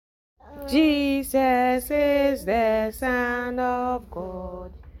Jesus is the Son of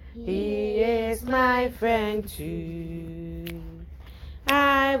God. He is my friend too.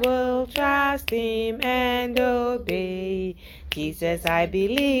 I will trust him and obey. Jesus, I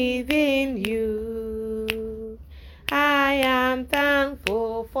believe in you. I am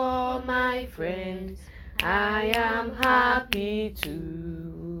thankful for my friends. I am happy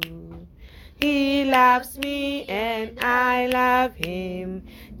too. He loves me and I love him.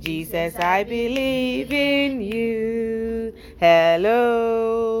 Jesus, I believe in you.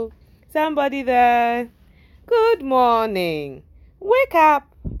 Hello, somebody there. Good morning. Wake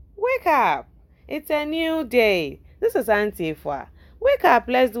up. Wake up. It's a new day. This is Auntie Fwa. Wake up.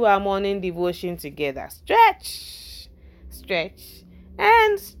 Let's do our morning devotion together. Stretch. Stretch.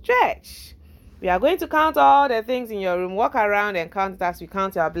 And stretch. We are going to count all the things in your room. Walk around and count it as we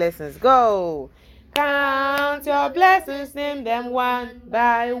count your blessings. Go. Count your blessings. Name them one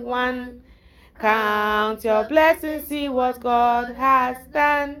by one. Count your blessings. See what God has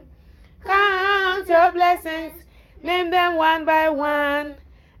done. Count your blessings. Name them one by one.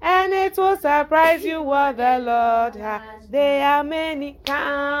 And it will surprise you what the Lord has. They are many.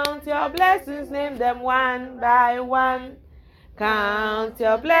 Count your blessings. Name them one by one. Count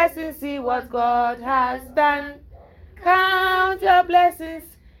your blessings, see what God has done. Count your blessings,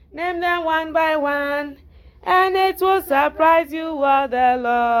 name them one by one, and it will surprise you what the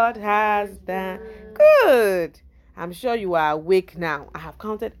Lord has done. Good. I'm sure you are awake now. I have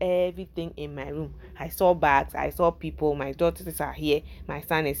counted everything in my room. I saw bags, I saw people, my daughters are here, my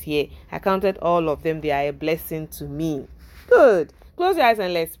son is here. I counted all of them. They are a blessing to me. Good. Close your eyes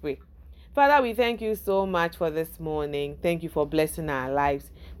and let's pray. Father, we thank you so much for this morning. Thank you for blessing our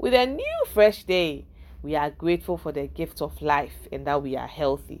lives with a new fresh day. We are grateful for the gift of life and that we are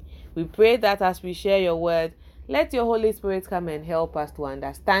healthy. We pray that as we share your word, let your Holy Spirit come and help us to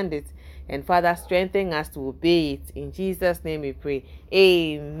understand it. And Father, strengthen us to obey it. In Jesus' name we pray.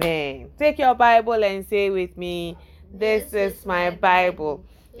 Amen. Take your Bible and say with me, this is my Bible.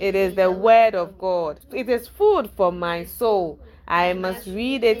 It is the word of God. It is food for my soul. I must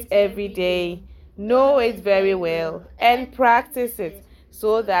read it every day, know it very well, and practice it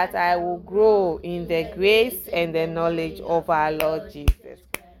so that I will grow in the grace and the knowledge of our Lord Jesus.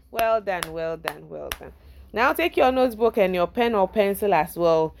 Well done, well done, well done. Now take your notebook and your pen or pencil as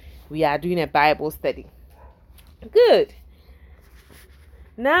well. We are doing a Bible study. Good.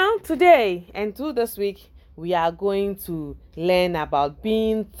 Now today and through this week, we are going to learn about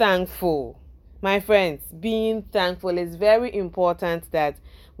being thankful. My friends, being thankful is very important that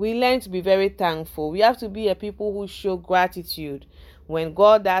we learn to be very thankful. We have to be a people who show gratitude when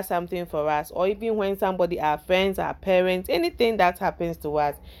God does something for us, or even when somebody, our friends, our parents, anything that happens to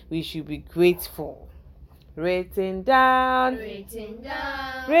us, we should be grateful. Written down, written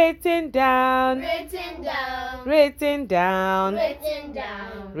down, written down, written down, written down, written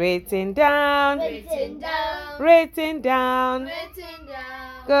down, written down, written down, written down. written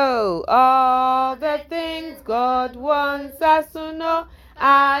down. Go. All the things God wants us to know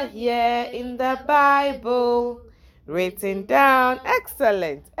are here in the Bible. Written down.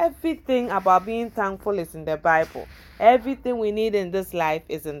 Excellent. Everything about being thankful is in the Bible. Everything we need in this life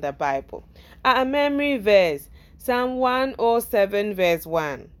is in the Bible. Our memory verse, Psalm 107 verse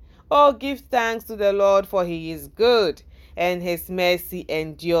 1. Oh, give thanks to the Lord, for he is good, and his mercy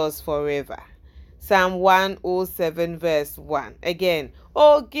endures forever. Psalm 107 verse 1. Again,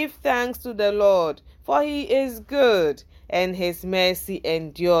 oh, give thanks to the Lord, for he is good, and his mercy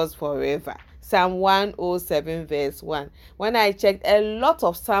endures forever. Psalm 107 verse 1. When I checked, a lot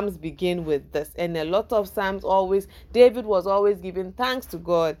of Psalms begin with this, and a lot of Psalms David was always giving thanks to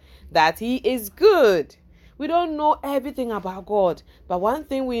God that he is good. We don't know everything about God, but one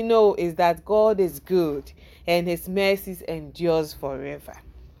thing we know is that God is good, and his mercies endures forever.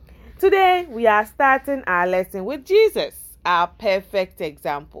 Today, we are starting our lesson with Jesus, our perfect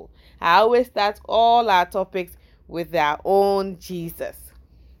example. I always start all our topics with our own Jesus.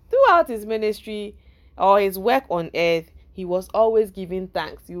 Throughout his ministry or his work on earth, he was always giving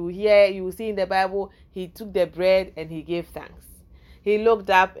thanks. You will see in the Bible, he took the bread and he gave thanks. He looked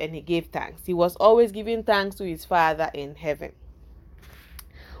up and he gave thanks. He was always giving thanks to his Father in heaven.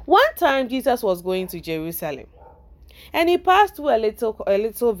 One time, Jesus was going to Jerusalem, and he passed through a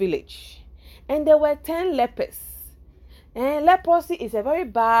little village, and there were 10 lepers. And leprosy is a very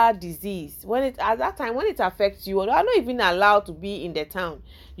bad disease. At that time, when it affects you, you are not even allowed to be in the town.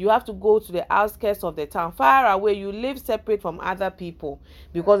 You have to go to the outskirts of the town, far away. You live separate from other people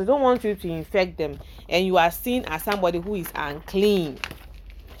because they don't want you to infect them, and you are seen as somebody who is unclean.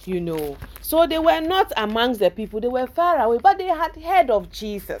 So they were not amongst the people. They were far away, but they had heard of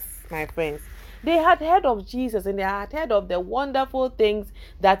Jesus. my friends. They had heard of Jesus and they had heard of the wonderful things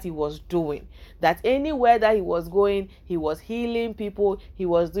that he was doing. That anywhere that he was going, he was healing people. He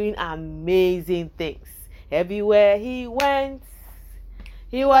was doing amazing things. Everywhere he went,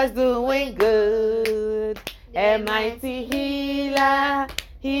 he was doing good. A mighty healer,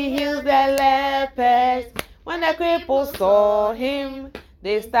 he healed the lepers. When the cripples saw him,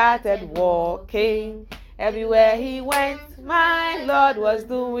 they started walking. Everywhere he went, my Lord was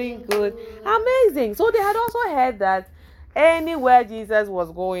doing good. Amazing. So they had also heard that anywhere Jesus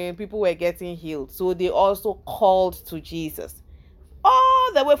was going, people were getting healed. So they also called to Jesus.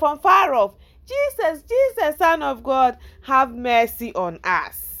 All the way from far off. Jesus, Jesus, Son of God, have mercy on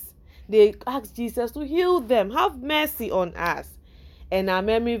us. They asked Jesus to heal them. Have mercy on us. And our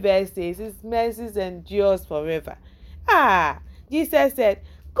memory verse says, his mercies endures forever. Jesus said,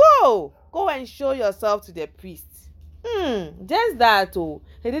 go and show yourself to the priest. Just that.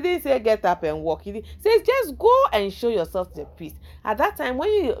 He didn't say get up and walk. He says just go and show yourself to the priest. At that time,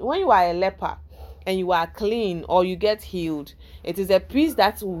 when you are a leper and you are clean or you get healed, it is a priest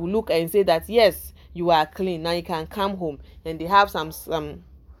that will look and say that yes, you are clean. Now you can come home, and they have some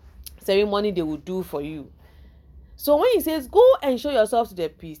ceremony they will do for you. So when he says go and show yourself to the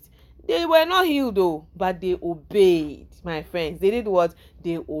priest, they were not healed though, but they obeyed, my friends. They did what?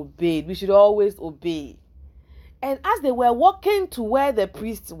 They obeyed. We should always obey. And as they were walking to where the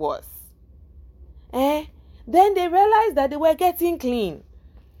priest was, then they realized that they were getting clean.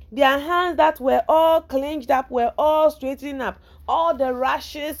 Their hands that were all cleansed up were all straightened up. All the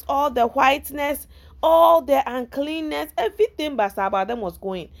rashes, all the whiteness, all the uncleanness, everything about them was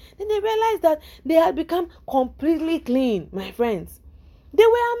going. Then they realized that they had become completely clean, my friends. They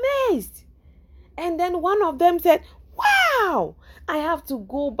were amazed. And then one of them said, wow, I have to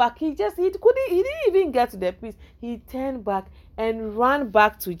go back. He didn't even get to the priest. He turned back and ran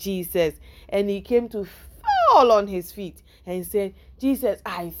back to Jesus. And he came to fall on his feet and said, Jesus,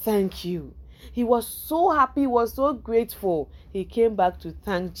 I thank you. He was so happy, he was so grateful. He came back to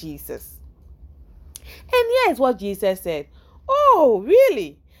thank Jesus. And here's what Jesus said. Oh,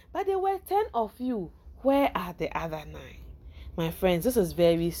 really? But there were 10 of you. Where are the other 9? My friends, this is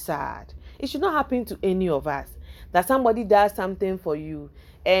very sad. It should not happen to any of us. That somebody does something for you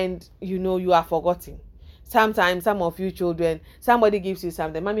and you are forgotten. Sometimes some of you children, somebody gives you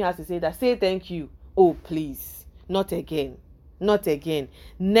something. Mommy has to say that, say thank you. Oh, please. Not again. Not again.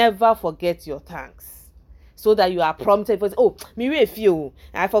 Never forget your thanks. So that you are prompted for, oh,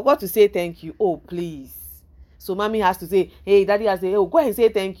 I forgot to say thank you. Oh, please. So mommy has to say, hey, daddy has to say, oh, go ahead and say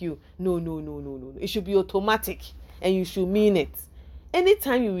thank you. No. It should be automatic and you should mean it.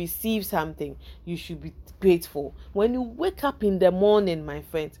 Anytime you receive something, you should be grateful. When you wake up in the morning, my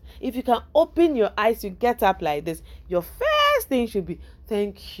friends, if you can open your eyes, you get up like this, your first thing should be,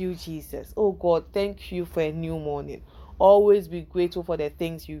 thank you, Jesus. Oh God, thank you for a new morning. Always be grateful for the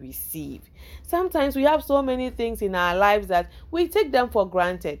things you receive. Sometimes we have so many things in our lives that we take them for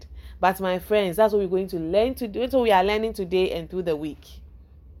granted. But my friends, that's what we're going to learn to do. That's what we are learning today and through the week.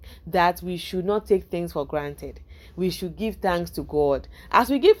 That we should not take things for granted. We should give thanks to God. As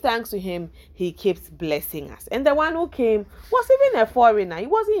we give thanks to him, he keeps blessing us. And the one who came was even a foreigner. He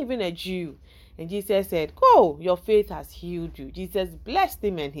wasn't even a Jew. And Jesus said, go, your faith has healed you. Jesus blessed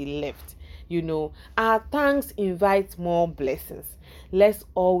him and he left. Our thanks invite more blessings. Let's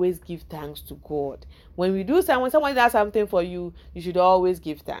always give thanks to God. When someone does something for you, you should always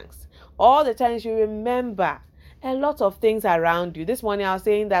give thanks. All the time you should remember a lot of things around you. This morning I was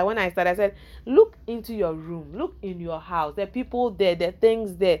saying that when I started, I said, look into your room, look in your house, the people there, the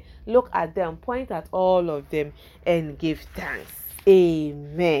things there, look at them, point at all of them and give thanks.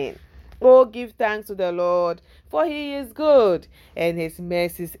 Amen. Oh, give thanks to the Lord, for he is good and his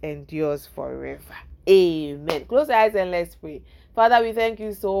mercies endures forever. Amen. Close your eyes and let's pray. Father, we thank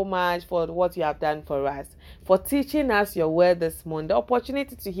you so much for what you have done for us, for teaching us your word this morning. The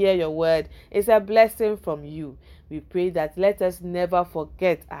opportunity to hear your word is a blessing from you. We pray that let us never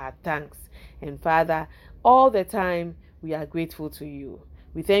forget our thanks. And Father, all the time we are grateful to you.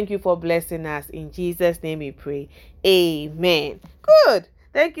 We thank you for blessing us. In Jesus' name we pray. Amen. Good.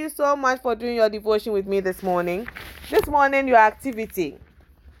 Thank you so much for doing your devotion with me this morning. This morning, your activity.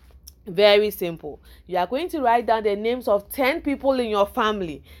 Very simple. You are going to write down the names of 10 people in your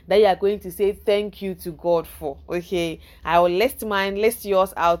family that you are going to say thank you to God for. Okay, I will list mine, list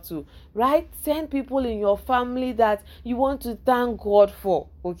yours out too. Write 10 people in your family that you want to thank God for.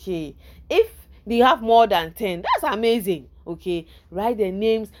 Okay, if they have more than 10, that's amazing. Okay, write the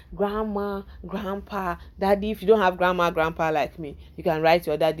names, grandma, grandpa, daddy. If you don't have grandma, grandpa like me, you can write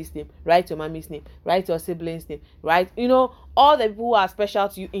your daddy's name, write your mommy's name, write your siblings' name, write, all the people who are special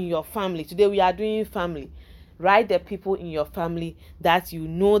to you in your family. Today we are doing family. Write the people in your family that you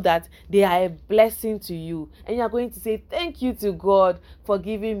know that they are a blessing to you, and you are going to say thank you to God for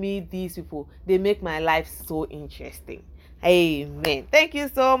giving me these people. They make my life so interesting. Amen. Thank you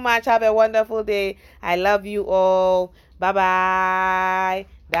so much. Have a wonderful day. I love you all. Bye bye.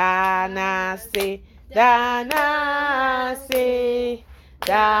 Dana say, Dana say,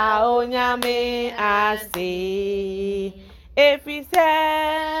 da onyame ase. If he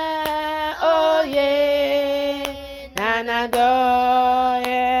say, oh yeah, nana do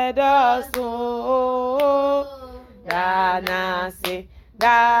ye do so. Dana say,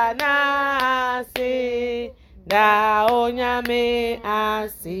 da onyame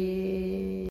ase.